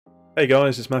Hey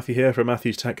guys, it's Matthew here from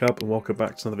Matthew's Tech Hub and welcome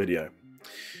back to another video.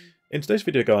 In today's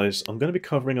video guys, I'm going to be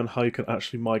covering on how you can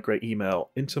actually migrate email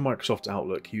into Microsoft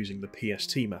Outlook using the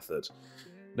PST method.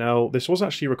 Now this was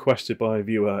actually requested by a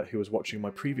viewer who was watching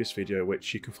my previous video,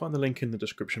 which you can find the link in the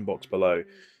description box below,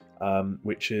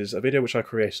 which is a video which I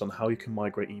created on how you can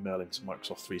migrate email into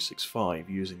Microsoft 365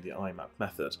 using the IMAP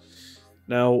method.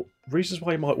 Now, reasons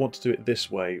why you might want to do it this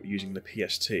way using the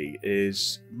PST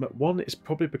is, one, it's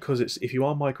probably because if you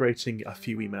are migrating a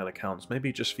few email accounts,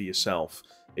 maybe just for yourself,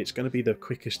 it's going to be the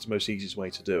quickest, most easiest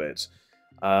way to do it.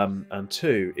 And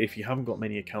two, if you haven't got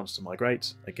many accounts to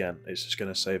migrate, again, it's just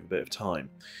going to save a bit of time.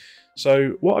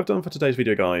 So what I've done for today's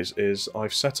video guys is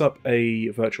I've set up a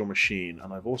virtual machine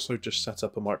and I've also just set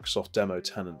up a Microsoft demo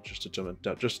tenant just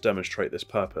to demonstrate this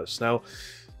purpose. Now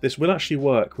this will actually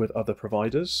work with other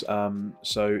providers,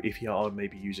 so if you are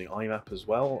maybe using IMAP as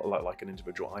well, like an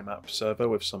individual IMAP server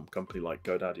with some company like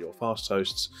GoDaddy or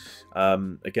FastHosts,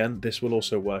 again this will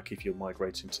also work if you're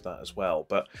migrating to that as well.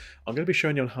 But I'm going to be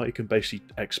showing you on how you can basically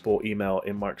export email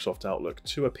in Microsoft Outlook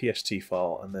to a PST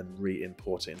file and then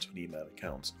re-import it into an email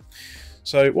account.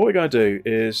 So what we're going to do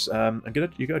is you're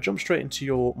going to jump straight into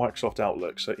your Microsoft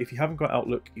Outlook. So if you haven't got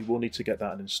Outlook, you will need to get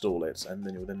that and install it, and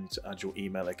then you'll then need to add your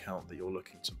email account that you're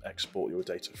looking to export your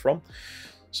data from.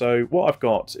 So what I've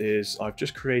got is I've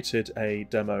just created a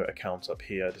demo account up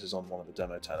here. This is on one of the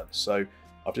demo tenants. So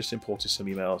I've just imported some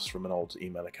emails from an old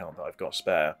email account that I've got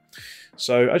spare.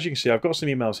 So as you can see, I've got some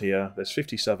emails here. There's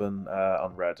 57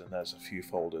 unread, and there's a few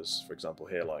folders, for example,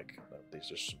 here, like these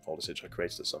are just some folders which I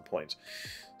created at some point.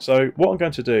 So what I'm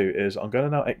going to do is I'm going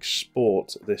to now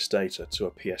export this data to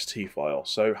a PST file.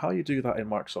 So how you do that in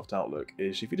Microsoft Outlook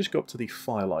is if you just go up to the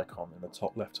file icon in the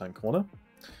top left-hand corner,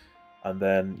 and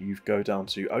then you go down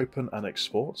to Open and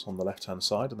Export on the left-hand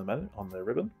side of the menu, on the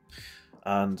ribbon,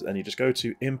 and then you just go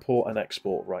to Import and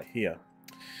Export right here.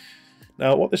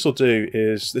 Now what this will do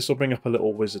is this will bring up a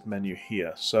little wizard menu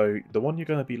here. So the one you're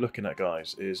going to be looking at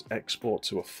guys is Export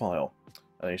to a File,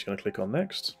 and you're just going to click on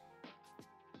Next,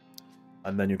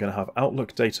 and then you're going to have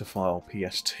Outlook Data File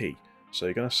PST. So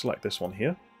you're going to select this one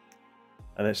here,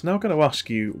 and it's now going to ask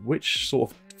you which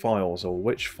sort of files or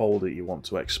which folder you want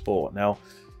to export. Now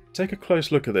take a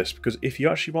close look at this, because if you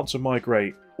actually want to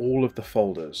migrate all of the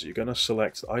folders, you're going to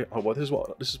select. Well, this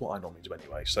is what I normally do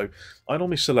anyway. So I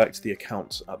normally select the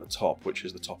account at the top, which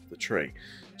is the top of the tree.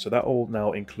 So that will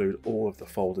now include all of the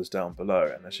folders down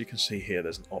below. And as you can see here,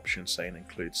 there's an option saying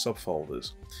include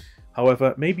subfolders.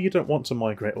 However, maybe you don't want to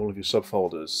migrate all of your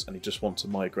subfolders, and you just want to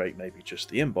migrate maybe just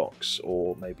the inbox,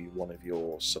 or maybe one of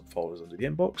your subfolders under the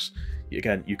inbox.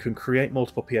 Again, you can create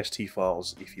multiple PST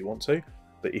files if you want to.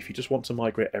 But if you just want to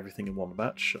migrate everything in one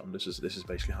batch, this is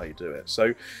basically how you do it.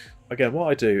 So again, what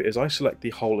I do is I select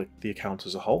the account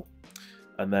as a whole,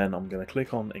 and then I'm going to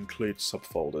click on Include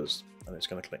Subfolders, and it's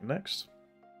going to click Next.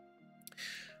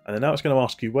 And then now it's going to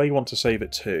ask you where you want to save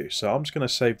it to. So I'm just going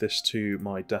to save this to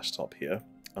my desktop here,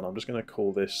 and I'm just going to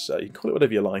call this, you can call it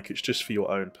whatever you like, it's just for your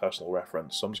own personal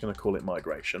reference. So I'm just going to call it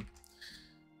Migration,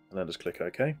 and then just click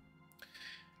OK.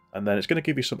 And then it's going to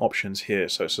give you some options here.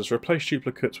 So it says replace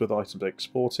duplicates with items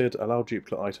exported, allow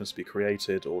duplicate items to be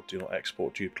created, or do not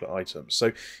export duplicate items.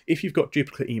 So if you've got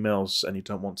duplicate emails and you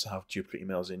don't want to have duplicate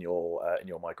emails in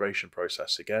your migration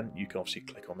process, again, you can obviously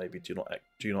click on maybe do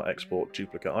not export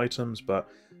duplicate items. But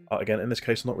again, in this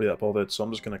case, I'm not really that bothered. So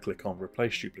I'm just going to click on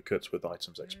replace duplicates with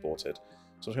items exported.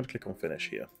 So I'm going to click on finish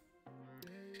here.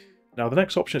 Now the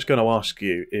next option it's going to ask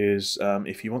you is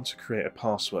if you want to create a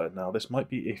password. Now this might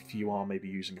be if you are maybe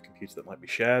using a computer that might be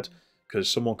shared, because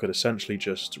someone could essentially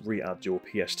just re-add your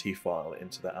PST file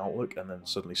into their Outlook and then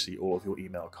suddenly see all of your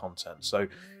email content. So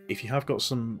if you have got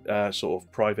some sort of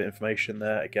private information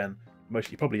there, again,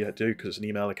 mostly you probably do because it's an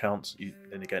email account,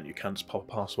 then again you can just pop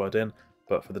a password in.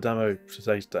 But for the demo, for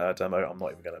today's demo, I'm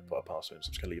not even going to put a password in, so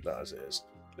I'm just going to leave that as it is.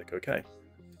 Click OK.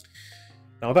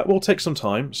 Now that will take some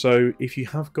time, so if you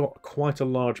have got quite a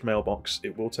large mailbox,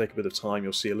 it will take a bit of time.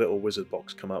 You'll see a little wizard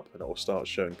box come up and it will start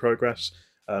showing progress.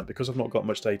 Because I've not got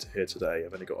much data here today,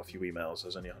 I've only got a few emails,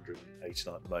 there's only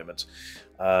 189 at the moment.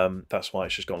 That's why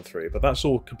it's just gone through, but that's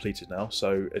all completed now,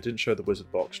 so it didn't show the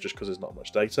wizard box just because there's not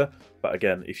much data. But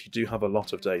again, if you do have a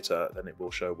lot of data, then it will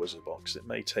show a wizard box. It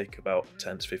may take about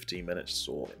 10 to 15 minutes,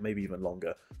 or maybe even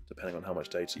longer, depending on how much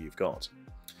data you've got.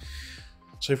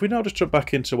 So if we now just jump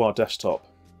back into our desktop,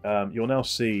 you'll now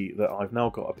see that I've now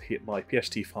got my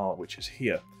PST file, which is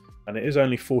here, and it is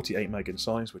only 48 meg in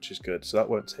size, which is good, so that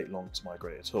won't take long to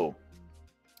migrate at all.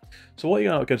 So what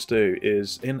you're now going to do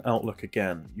is, in Outlook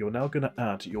again, you're now going to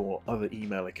add your other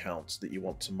email accounts that you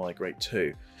want to migrate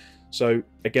to. So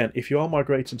again, if you are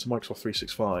migrating to Microsoft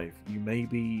 365, you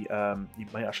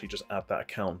may actually just add that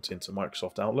account into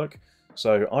Microsoft Outlook.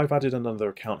 So I've added another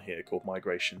account here called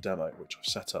Migration Demo, which I've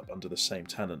set up under the same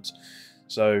tenant.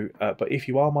 So, but if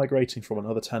you are migrating from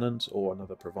another tenant or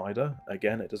another provider,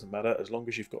 again, it doesn't matter. As long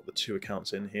as you've got the two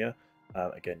accounts in here,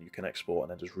 again, you can export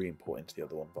and then just re-import into the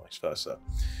other one, vice versa.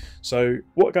 So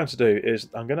what we're going to do is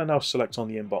I'm going to now select on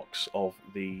the inbox of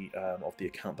the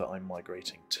account that I'm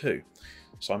migrating to.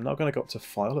 So I'm now going to go up to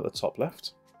File at the top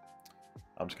left.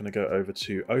 I'm just going to go over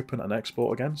to Open and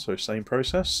Export again, so same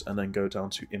process, and then go down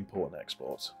to Import and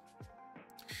Export.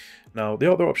 Now,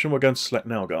 the other option we're going to select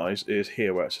now, guys, is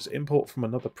here where it says Import from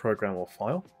another program or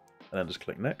file, and then just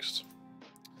click Next.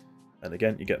 And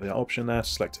again, you get the option there to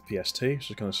select a PST, so I'm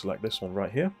just going to select this one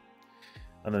right here.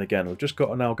 And then again, we've just got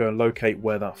to now go and locate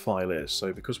where that file is.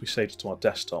 So because we saved it to our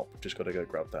desktop, we've just got to go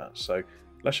grab that. So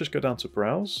let's just go down to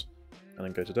Browse, and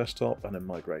then go to Desktop, and then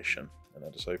Migration. And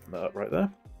then just open that up right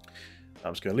there.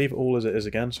 I'm just going to leave it all as it is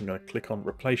again, so I'm going to click on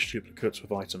Replace Duplicates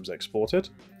with Items Exported,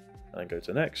 and then go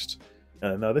to Next.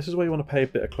 And now this is where you want to pay a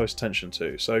bit of close attention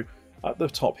to. So at the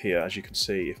top here, as you can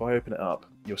see, if I open it up,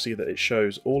 you'll see that it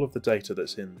shows all of the data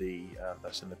that's in the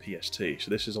PST.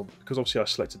 So this is because obviously I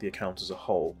selected the account as a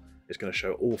whole. It's going to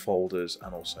show all folders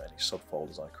and also any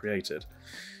subfolders I created.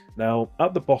 Now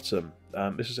at the bottom,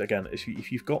 this is again,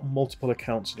 if you've got multiple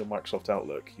accounts in your Microsoft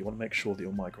Outlook, you want to make sure that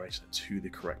you're migrating it to the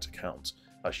correct account.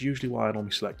 That's usually why I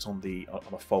normally select on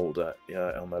a folder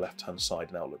on the left-hand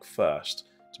side in Outlook first,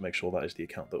 to make sure that is the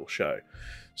account that will show.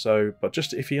 So, but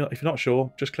just if you're not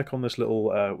sure, just click on this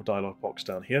little dialog box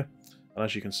down here, and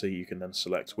as you can see, you can then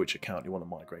select which account you want to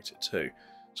migrate it to.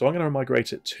 So I'm going to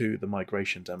migrate it to the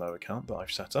Migration Demo account that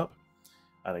I've set up,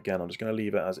 and again, I'm just going to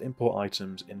leave it as Import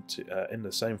Items into in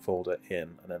the same folder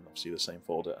and then obviously the same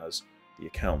folder as the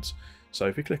account. So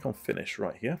if you click on Finish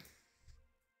right here,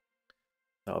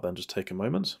 that'll then just take a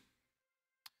moment.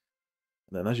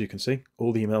 And then as you can see,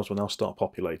 all the emails will now start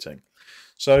populating.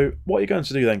 So what you're going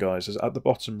to do then, guys, is at the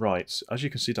bottom right, as you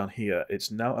can see down here,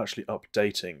 it's now actually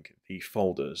updating the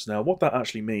folders. Now what that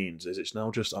actually means is it's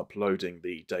now just uploading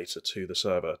the data to the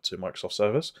server, to Microsoft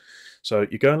servers. So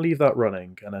you go and leave that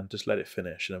running and then just let it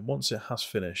finish. And then once it has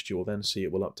finished, you will then see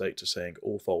it will update to saying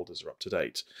all folders are up to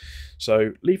date.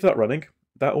 So leave that running.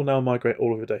 That will now migrate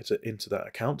all of your data into that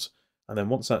account. And then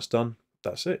once that's done,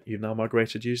 that's it. You've now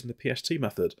migrated using the PST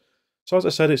method. So as I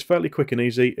said, it's fairly quick and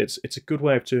easy. It's a good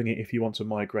way of doing it if you want to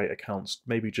migrate accounts,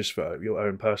 maybe just for your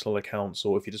own personal accounts,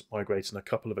 or if you're just migrating a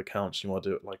couple of accounts, you want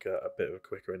to do it like a bit of a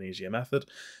quicker and easier method.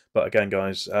 But again,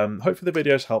 guys, hopefully the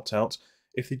video's helped out.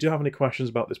 If you do have any questions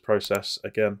about this process,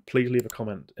 again, please leave a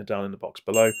comment down in the box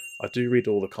below. I do read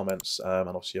all the comments, and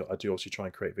obviously I do also try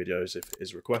and create videos if it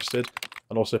is requested.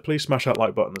 And also, please smash that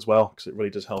like button as well, because it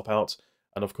really does help out.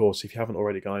 And of course, if you haven't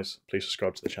already, guys, please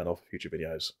subscribe to the channel for future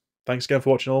videos. Thanks again for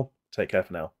watching all. Take care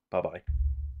for now. Bye-bye.